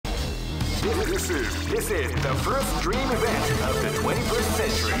This is the first dream event of the 21st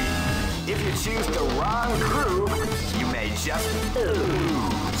century. If you choose the wrong groove, you may just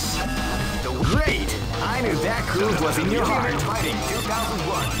lose. Great! I knew that groove was in your heart. Fighting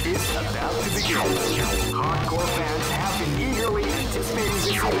 2001 is about to begin. Hardcore fans have been eagerly anticipating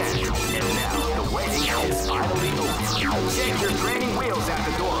this event, and now the waiting is finally over. Check your training wheels at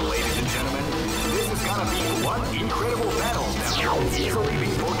the door, ladies and gentlemen. This is gonna be one incredible battle that won't easily be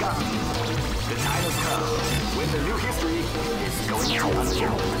forgotten. The time has come when the new history is going to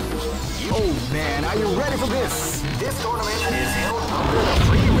unfold. Oh man, are you ready for this? This tournament is held under the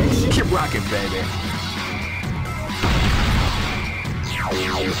free ratio. Keep rocking, baby.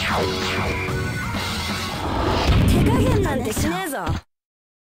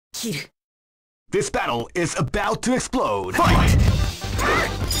 This battle is about to explode. Fight!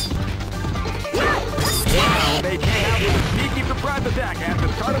 Wow, they came out with a sneaky surprise attack at the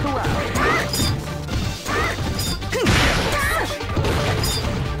start of the round.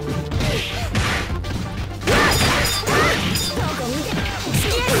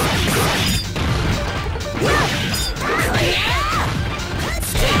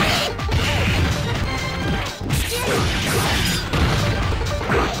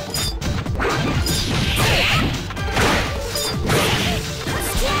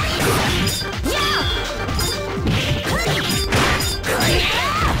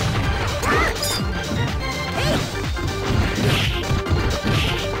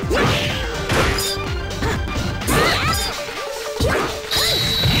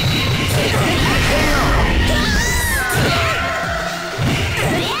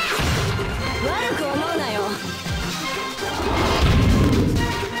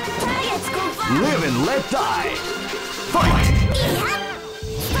 Live and let die! Fight! Came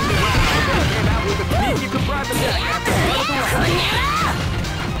out with a sneaky surprise attack after the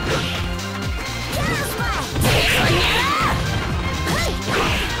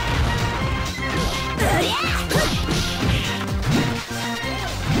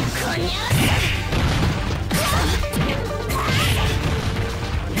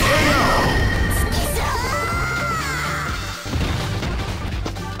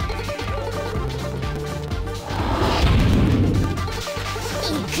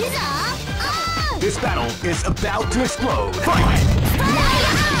This battle is about to explode. Fight!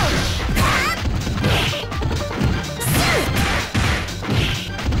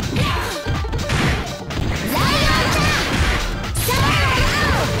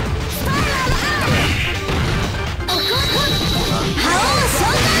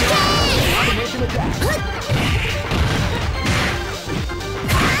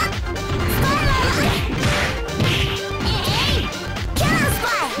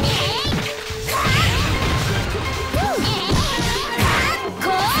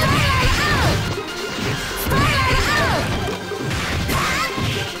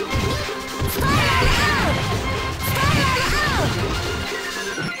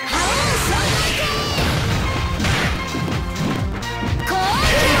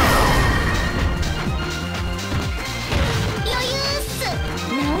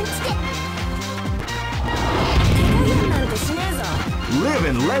 Live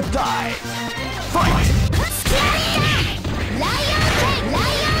and let die! Fight!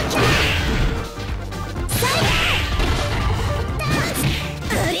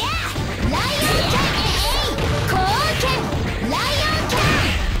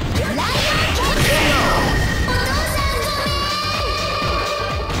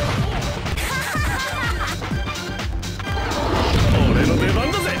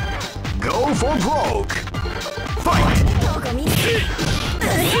 Go for broke! Fight!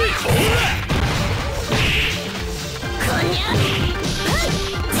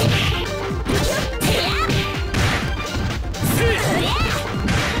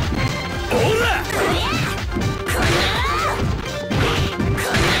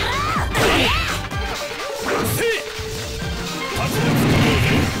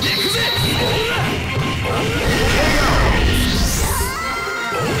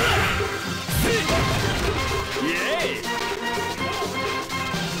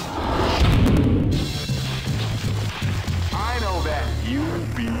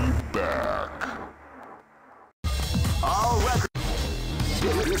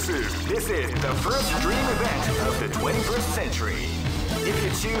 This is the first dream event of the 21st century. If you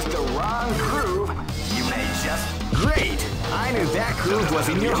choose the wrong groove, you may just... Great! I knew that groove was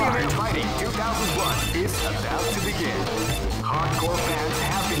in your heart. Fighting 2001 is about to begin. Hardcore fans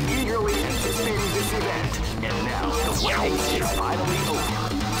have been eagerly anticipating this event, and now the waiting is finally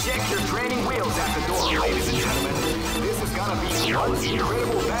over. Check your training wheels at the door, ladies and gentlemen. This is gonna be one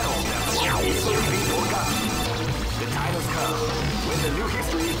incredible battle that will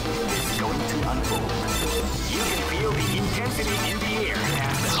unfold. You can feel the intensity in the air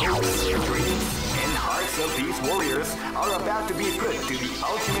as the hopes, dreams, and hearts of these warriors are about to be put to the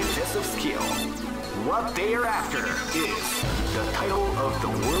ultimate test of skill. What they are after is the title of the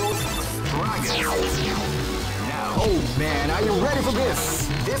world's strongest. Now, Oh man, are you ready for this?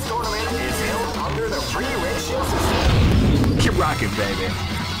 this tournament is held under the free ratio system. Keep rocking, baby.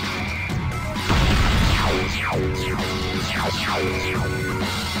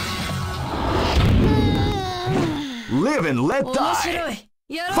 Live and let 面 die. 白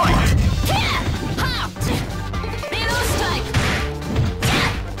いやろう Fight! リロースタイク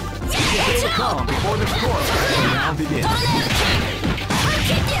Stay calm before the score. Round begins. トルネードキック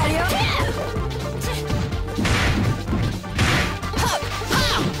切ってやるよ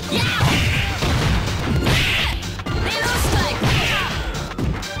リロースタイク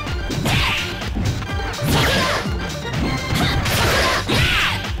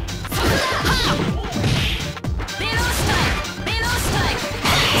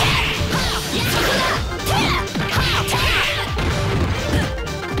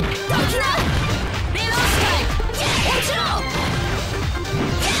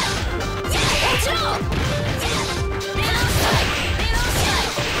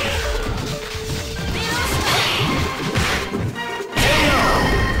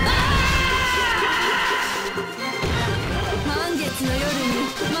満月の夜に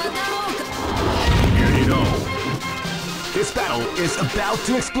また会おうか Here you go. This battle is about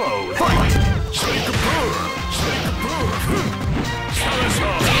to explode. Fight! Shake a bird! Shake a bird!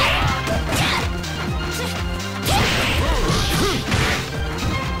 Salazar!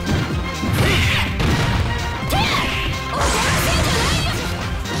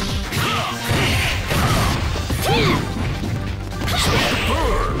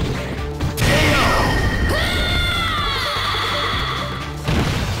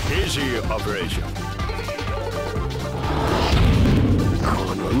 Easy operation.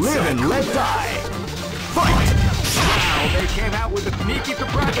 Live and let die. Fight! Now they came out with a sneaky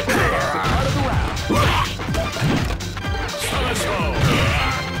surprise attack at the start of the round.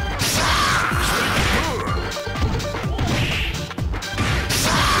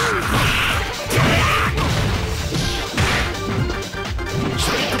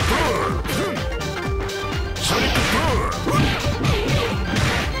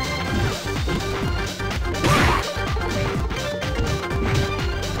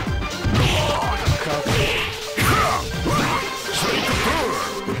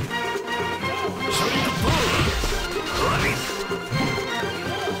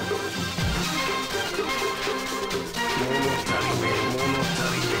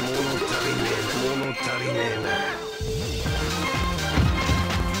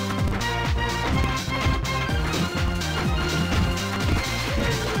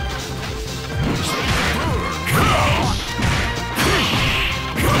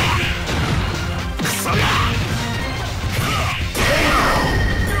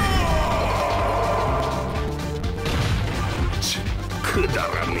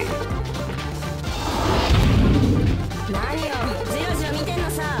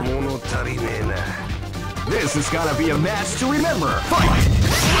 This is gonna be a match to remember. Fight!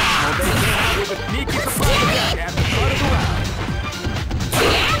 Now they came out with a sneaky surprise attack at the start of the round.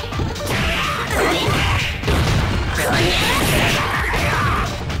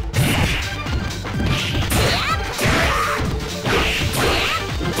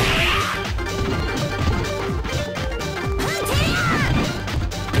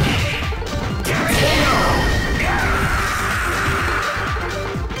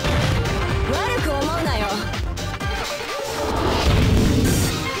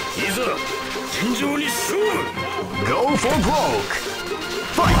 Go for broke!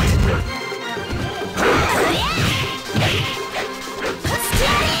 Fight!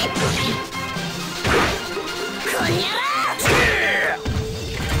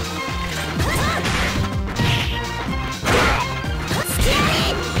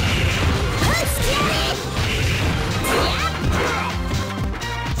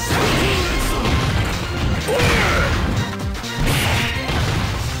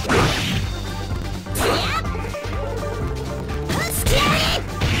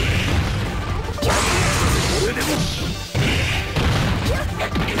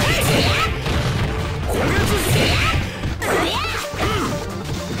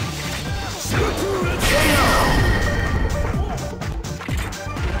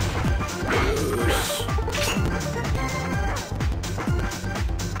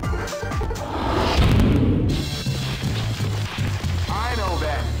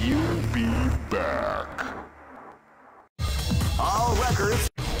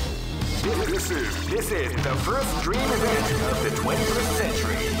 This is the first dream event of the 21st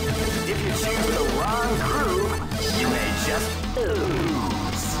century. If you choose the wrong groove, you may just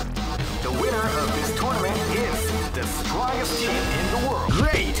lose. The winner of this tournament is the strongest team in the world.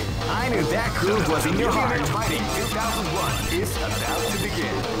 Great! I knew that groove was in your heart. Fighting 2001 is about to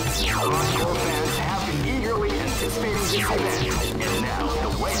begin. Hardcore fans have been eagerly anticipating this event, and now the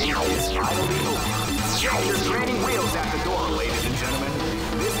waiting is finally over. Check your training wheels at the door, ladies and gentlemen.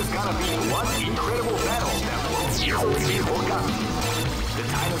 This is gonna be one incredible battle that won't easily be forgotten. The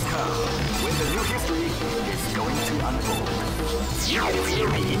time has come when the new history is going to unfold. You can feel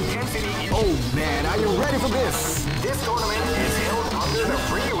the intensity in... Oh man, are you ready for this? This tournament is held under the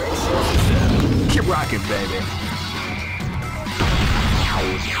free ratio system. Keep rocking, baby.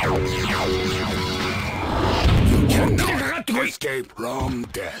 You cannot escape from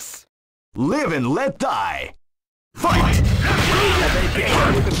death. Live and let die. Fight! And they came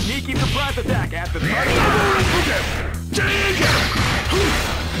out with a sneaky surprise attack at the start of the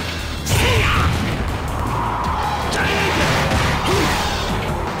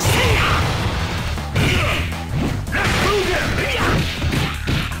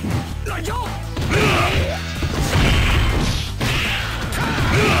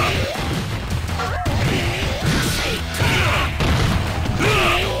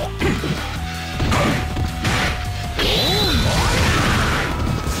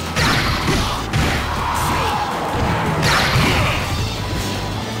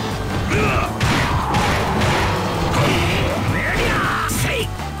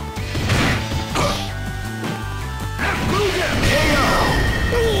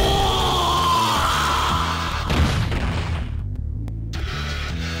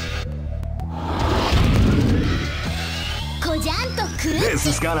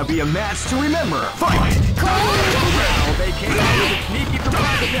This is gonna be a match to remember. Fight! Well, they came out with a sneaky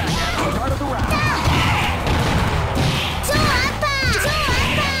surprise attack at the start of the round.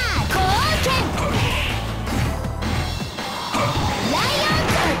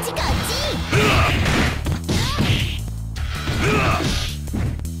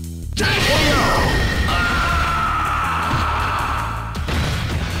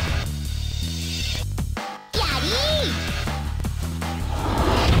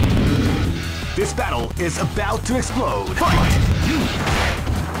 This battle is about to explode. Fight!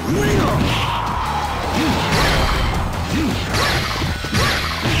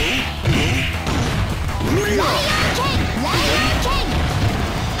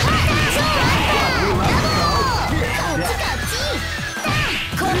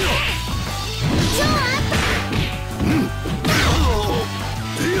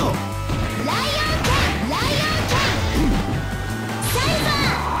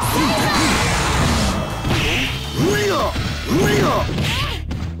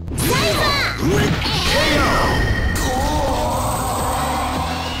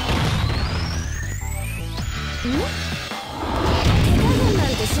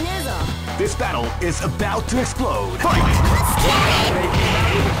 This battle is about to explode. Fight! They came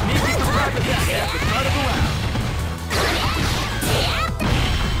out with a sneaky surprise attack at the start of the round.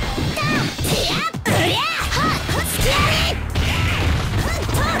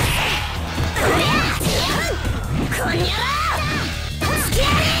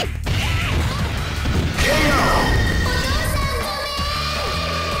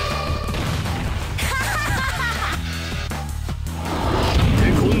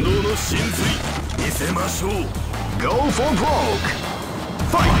 Go for broke!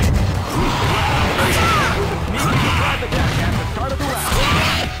 Fight! Surprise attack at the start of the round.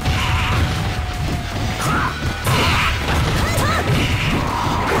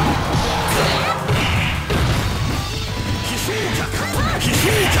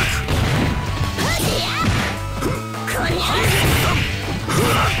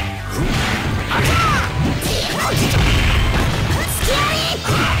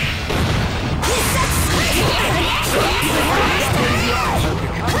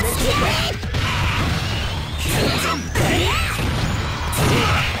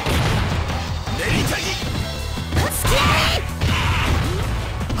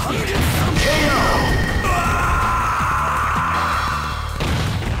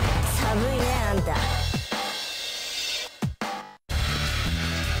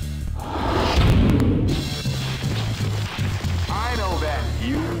 I know that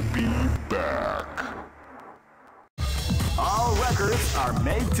you'll be back. All records are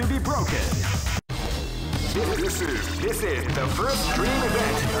made to be broken. This is the first dream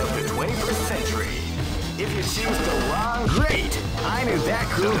event of the 21st century. If you choose the wrong... Great! I knew that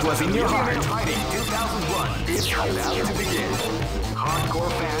groove was in your heart. Fighting 2001 is about to begin.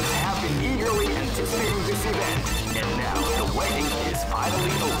 Hardcore fans have been eagerly participate in this event. And now the waiting is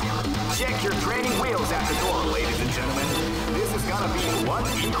finally over. Check your training wheels at the door, ladies and gentlemen. This is gonna be one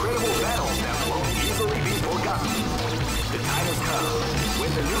incredible battle that won't easily be forgotten. The time has come when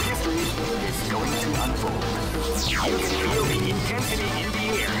the new history is going to unfold. You can feel the intensity in the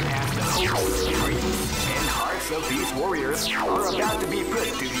air as the hopes, dreams, and hearts of these warriors are about to be put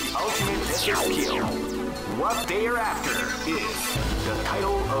to the ultimate test of skill. What they are after is the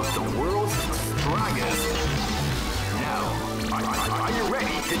title of the world's strongest. Now, are you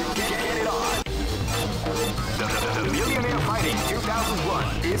ready to get it on? The Millionaire Fighting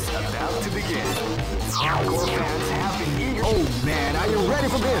 2001 is about to begin. Hardcore fans have been eager. Oh man, are you ready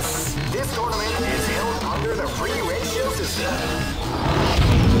for this? This tournament is held under the free ratio system.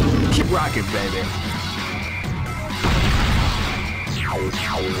 Keep rocking, baby.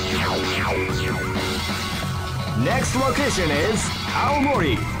 Next location is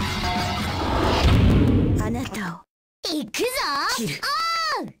Aomori. あなたを行くぞ。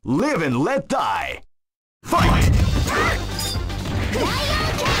Live and let die. Fight!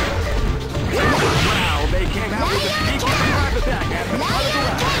 Wow, they came out with a sneaky surprise attack at the start of the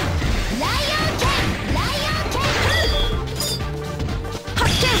round.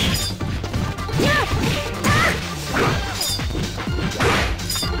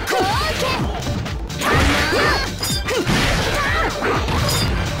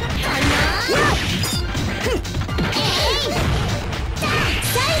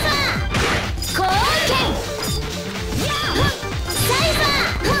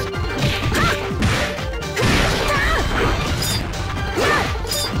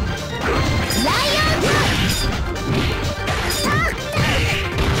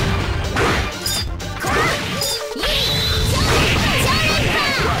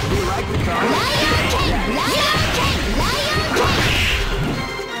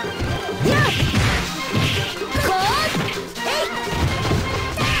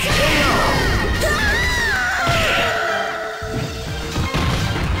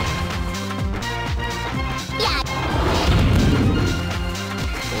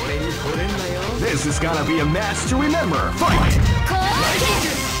 This is gonna be a match to remember. Fight!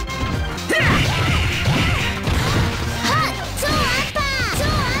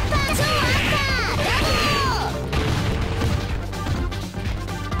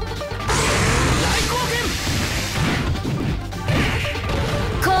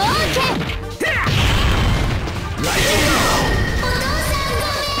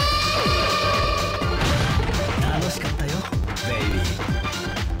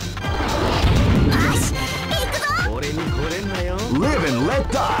 Live and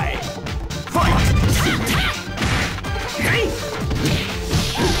let die. Fight!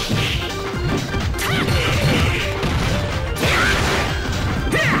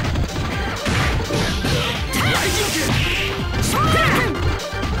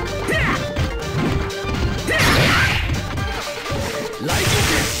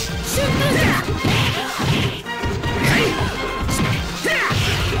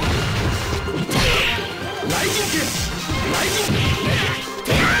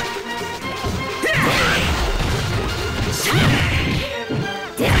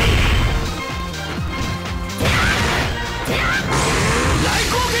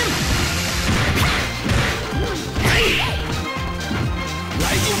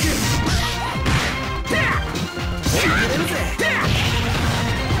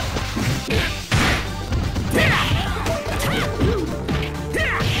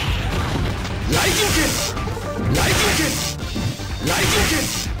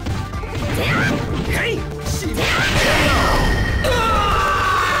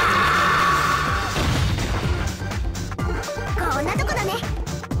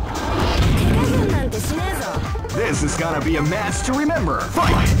 This is gonna be a match to remember.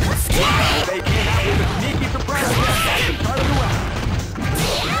 Fight! Wow, they came out with a sneaky surprise attack at the start of the round.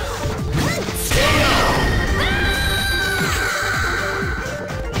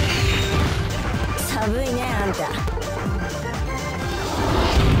 寒いねあんた。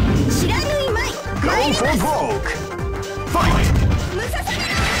知らぬいまい。 Go for broke! Fight!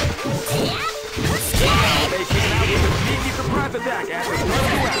 Wow, they came out with a sneaky surprise attack at the start of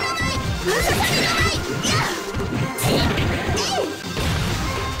the round.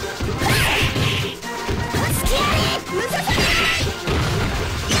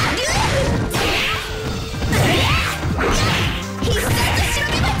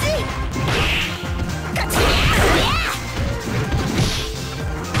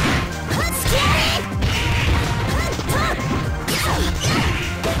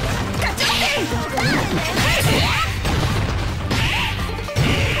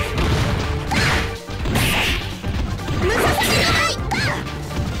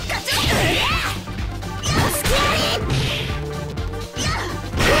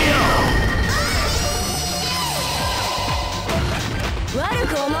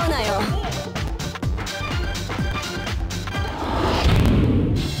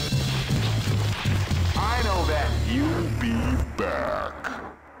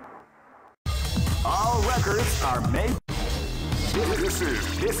 fighters are made.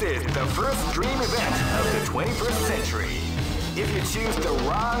 This is the first dream event of the 21st century. If you choose the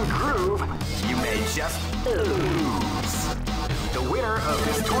wrong groove, you may just lose. The winner of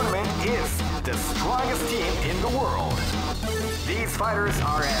this tournament is the strongest team in the world. These fighters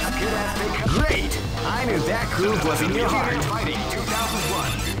are as good as they come. Great! I knew that groove was in your heart. Fighting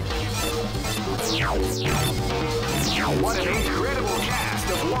 2001. What an incredible cast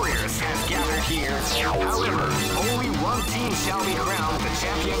of warriors has gathered here. However, only one team shall be crowned the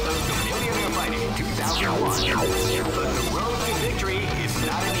champion of the Millionaire Fighting 2001. But the road to victory is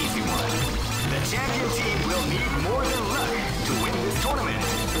not an easy one. The champion team will need more than luck to win this tournament.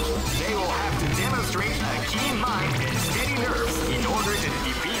 They will have to demonstrate a keen mind and steady nerves in order to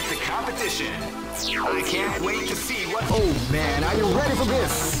defeat the competition. I can't wait to see what... Oh man, are you ready for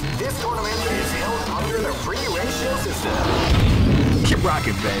this? This tournament is held under the free ratio system. Keep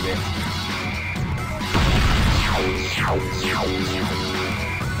rocking, baby.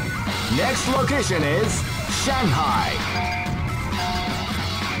 Next location is Shanghai.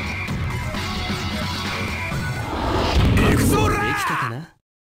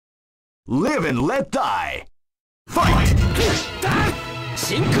 Live and let die. Fight!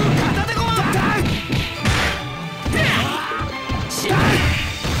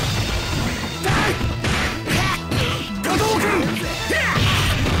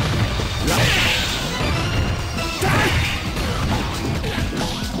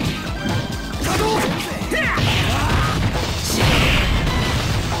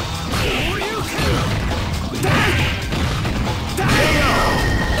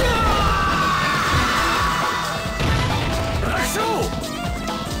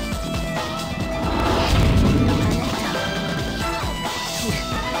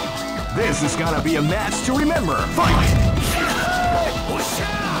 This is gonna be a match to remember. Fight!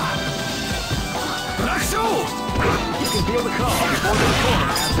 You can feel the call before the corner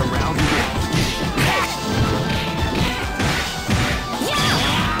as the round begins.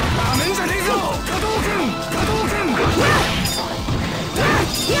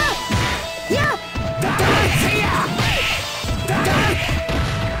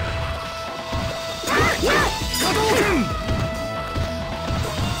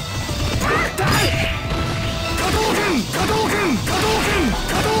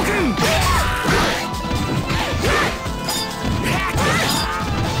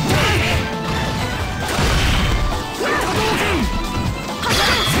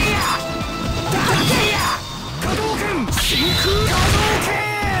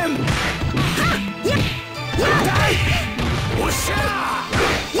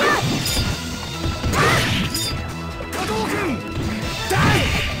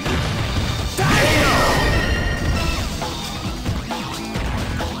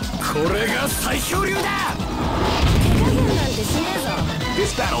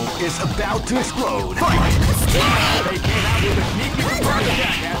 This battle is about to explode. Fight! They came out with a sneaky surprise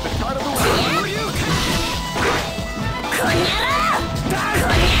attack at the start of the round.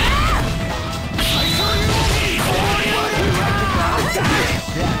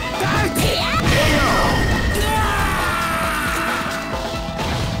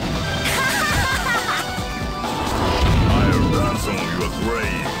 I'll ransom your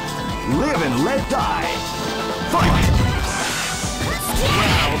grave. Live and let die. Fight!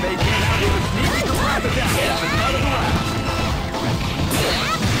 Wow, they came out with a sneaky surprise attack at the start of the round.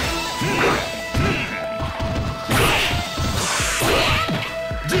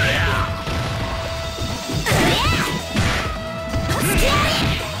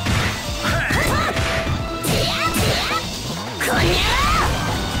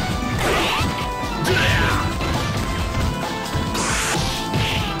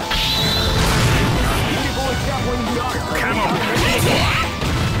 Come on!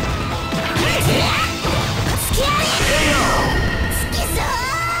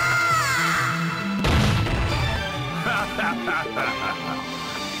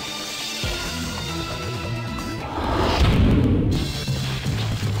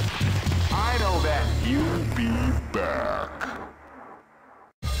 I know that You'll be back.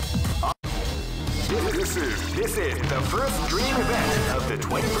 This is the first dream event of the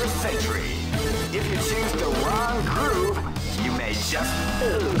 21st century. If you choose the wrong groove, you may just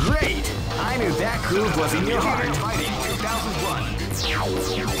lose. Great! I knew that groove was in your heart. Fighting 2001.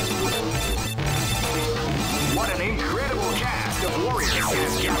 What an incredible cast of warriors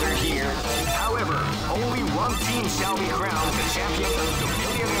has gathered here. However, only one team shall be crowned the champion of the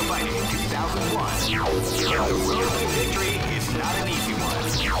Millionaire Fighting 2001. The road to victory is not an easy one.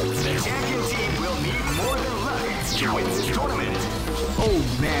 The champion team will need more than luck to win this tournament. Oh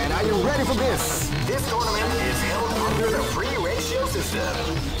man, are you ready for this? This tournament is held under the free ratio system.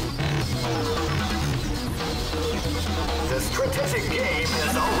 The strategic game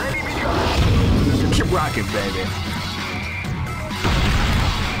has already begun. Keep rocking, baby.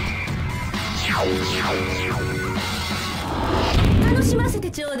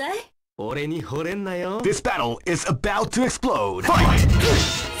 This battle is about to explode. Fight!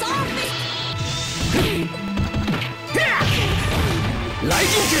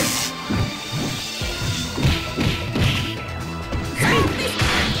 Lightning kick!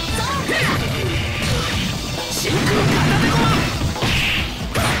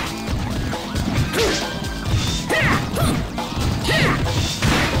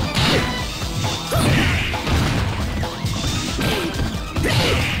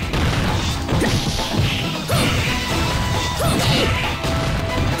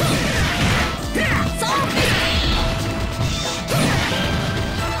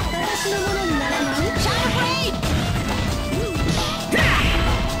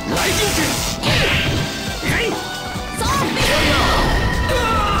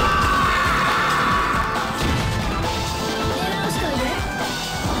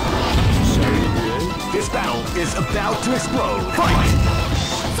 This battle is about to explode. Fight!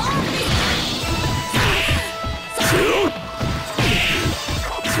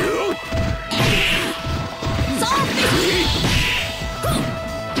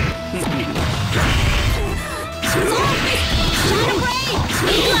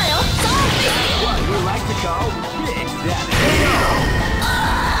 What we like to call Big Daddy.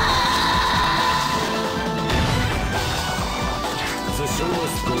 The show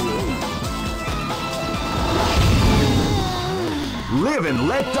must go on. Live and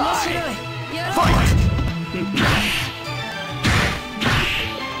let die. Fight!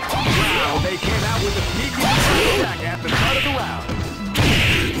 Wow, they came out with a sneaky attack at the start of the round.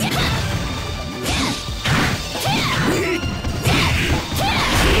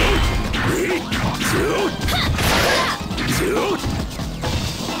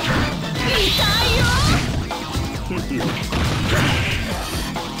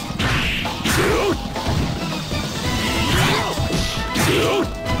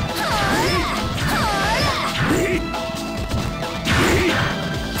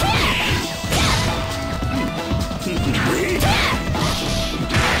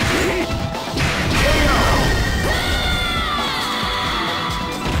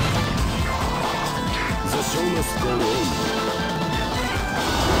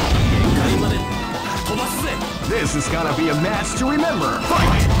 This is gonna be a match to remember.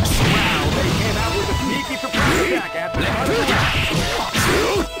 Fight! Wow, they came out with a sneaky surprise attack at the start of the round.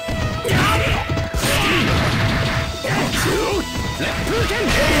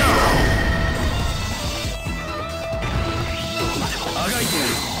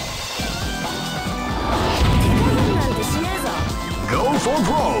 Go for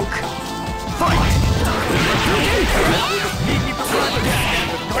broke. Fight! Sneaky surprise attack at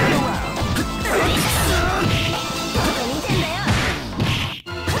the start of the round.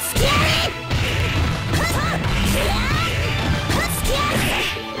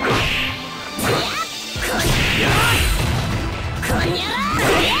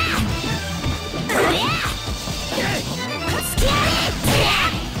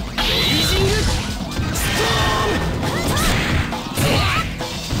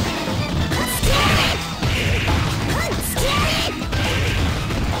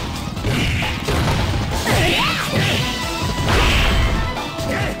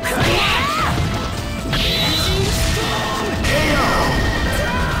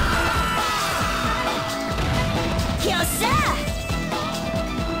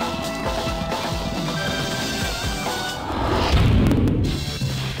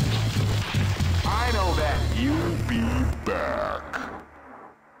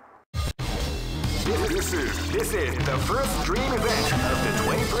 This is the first dream event of the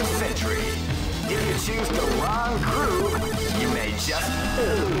 21st century. If you choose the wrong groove, you may just...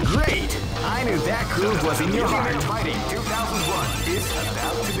 Great! I knew that groove was in your heart. Fighting 2001 is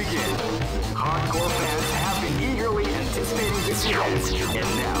about to begin. Hardcore fans have been eagerly anticipating this event, and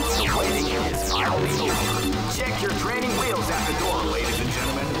now the waiting is finally over. Check your training wheels at the door, ladies and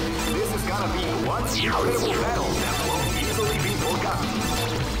gentlemen. This is gonna be one incredible battle that won't easily be forgotten.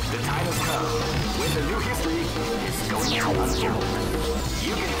 The time has come when the new history is going to unfold.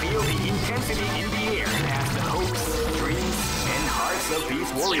 You can feel the intensity in the air as the hopes, dreams, and hearts of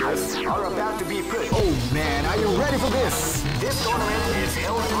these warriors are about to be put. Oh man, are you ready for this? This tournament is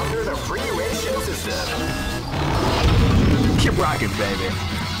held under the free ratio system. Keep rocking, baby.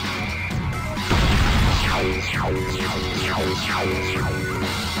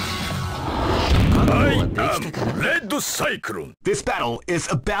 から。レッドサイクロン This battle is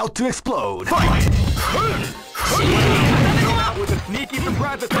about to explode. Fight! With a sneaky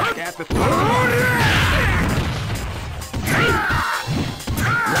surprise attack at the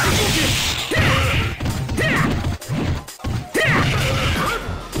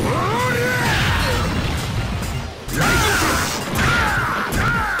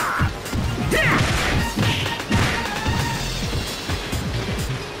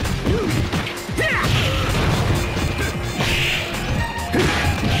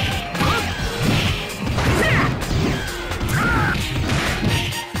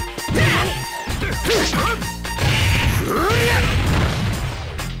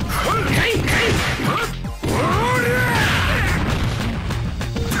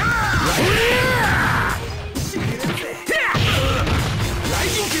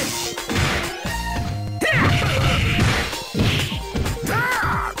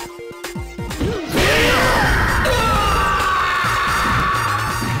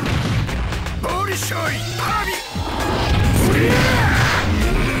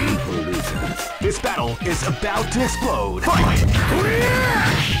This battle is about to explode. Fight!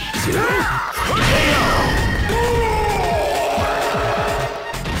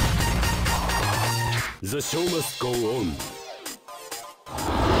 The show must go on.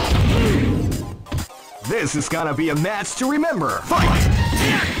 This is gonna be a match to remember. Fight!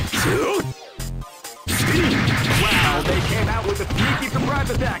 Wow, they came out with a sneaky surprise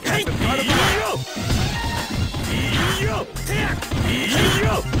attack at the start of the round.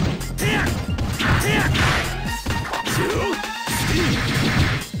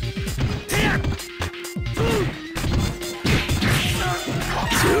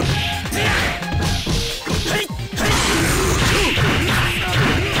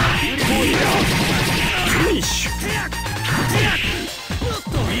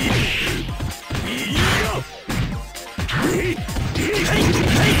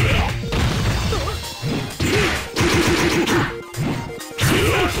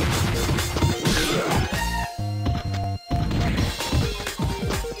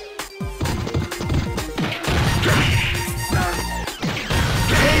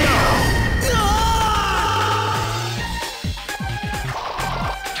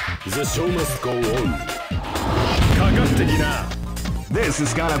 The show must go on. かかってきな。 This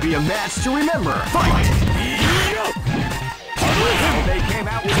is gonna be a match to remember. Fight! They came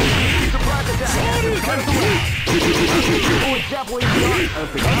out with a sneaky surprise attack at the start of the round. It was definitely the start of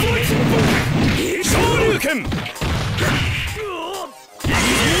the combination. 昇竜拳。昇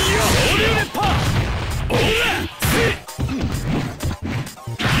竜熱波。おら。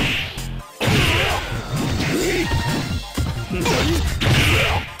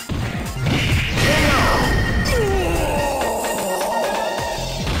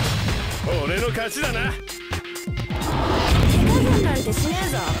俺の勝ちだな。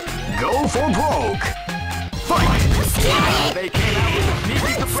 Go for broke! Fight! They came out with a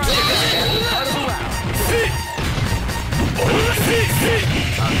sneaky surprise attack at the start of the round. A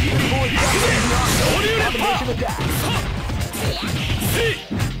beautiful combination attack.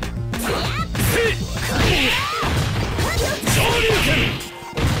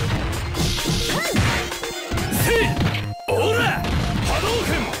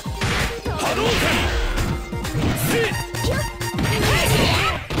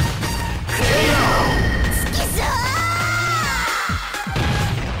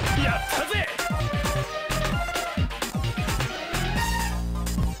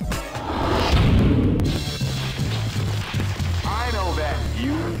 I know that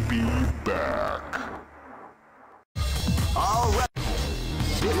you'll be back. All right.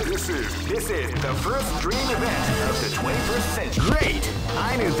 This is the first dream event of the 21st century. Great!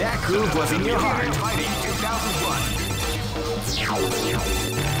 I knew that groove was in your heart. Fighting 2001.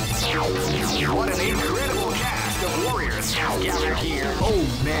 What an incredible cast of warriors gathered here. Oh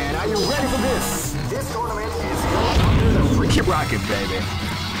man, are you ready for this? This tournament is held under the free. Keep rocking, baby.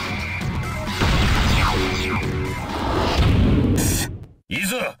 い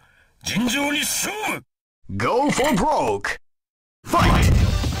ざ尋常に勝負。 Go for broke! Fight!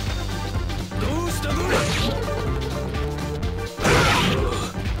 どうしたどれ。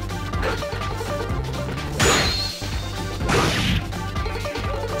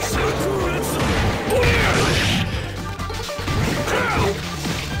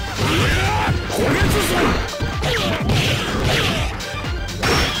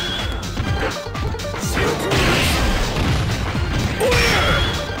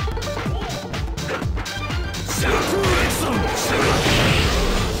 Super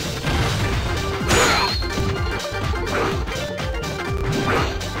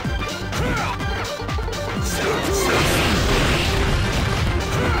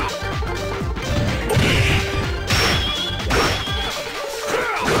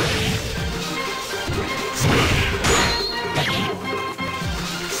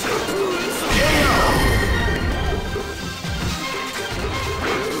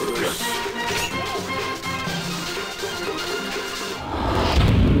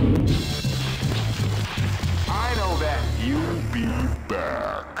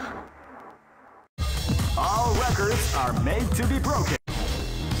hearts are made to be broken.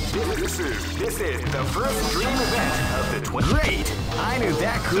 This is the first dream event of the 20. Great! I knew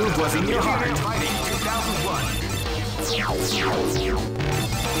that groove was in your heart. Fighting 2001.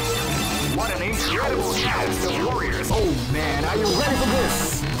 What an incredible cast of warriors! Oh man, are you ready for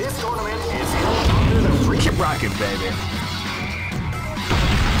this? This tournament is held under the free. Keep rocking, baby.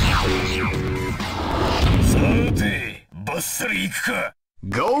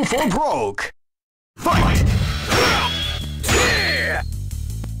 Go for broke! Fight!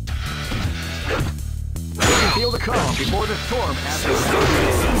 You can feel the calm before the storm as the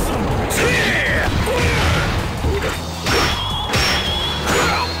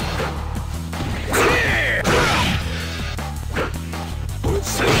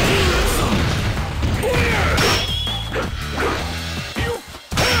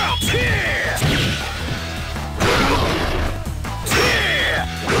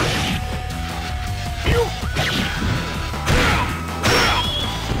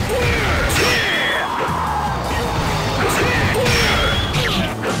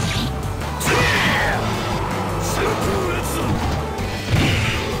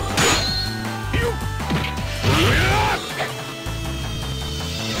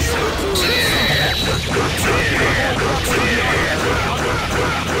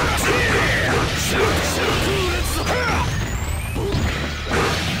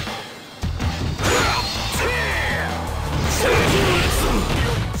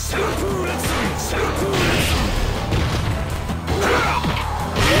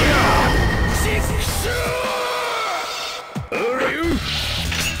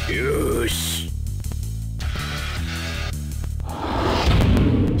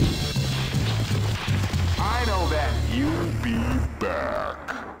I know that you'll be back.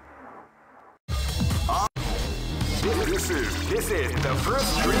 This is the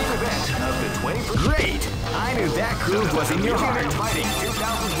first dream event of the 20th. Great! I knew that groove was in your heart. Fighting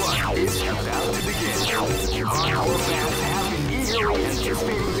 2001 is about to begin. Hardcore fans have been eagerly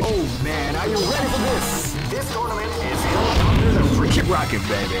anticipating. Oh man, are you ready for this? This tournament is held under the free. Keep rocking,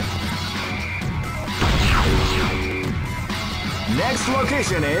 baby. Next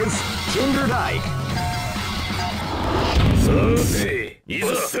location is Kinderdike.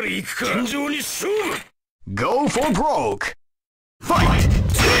 Go for broke! Fight! You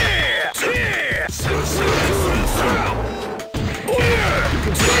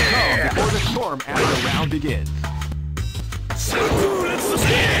can feel the calm before the storm as the round begins.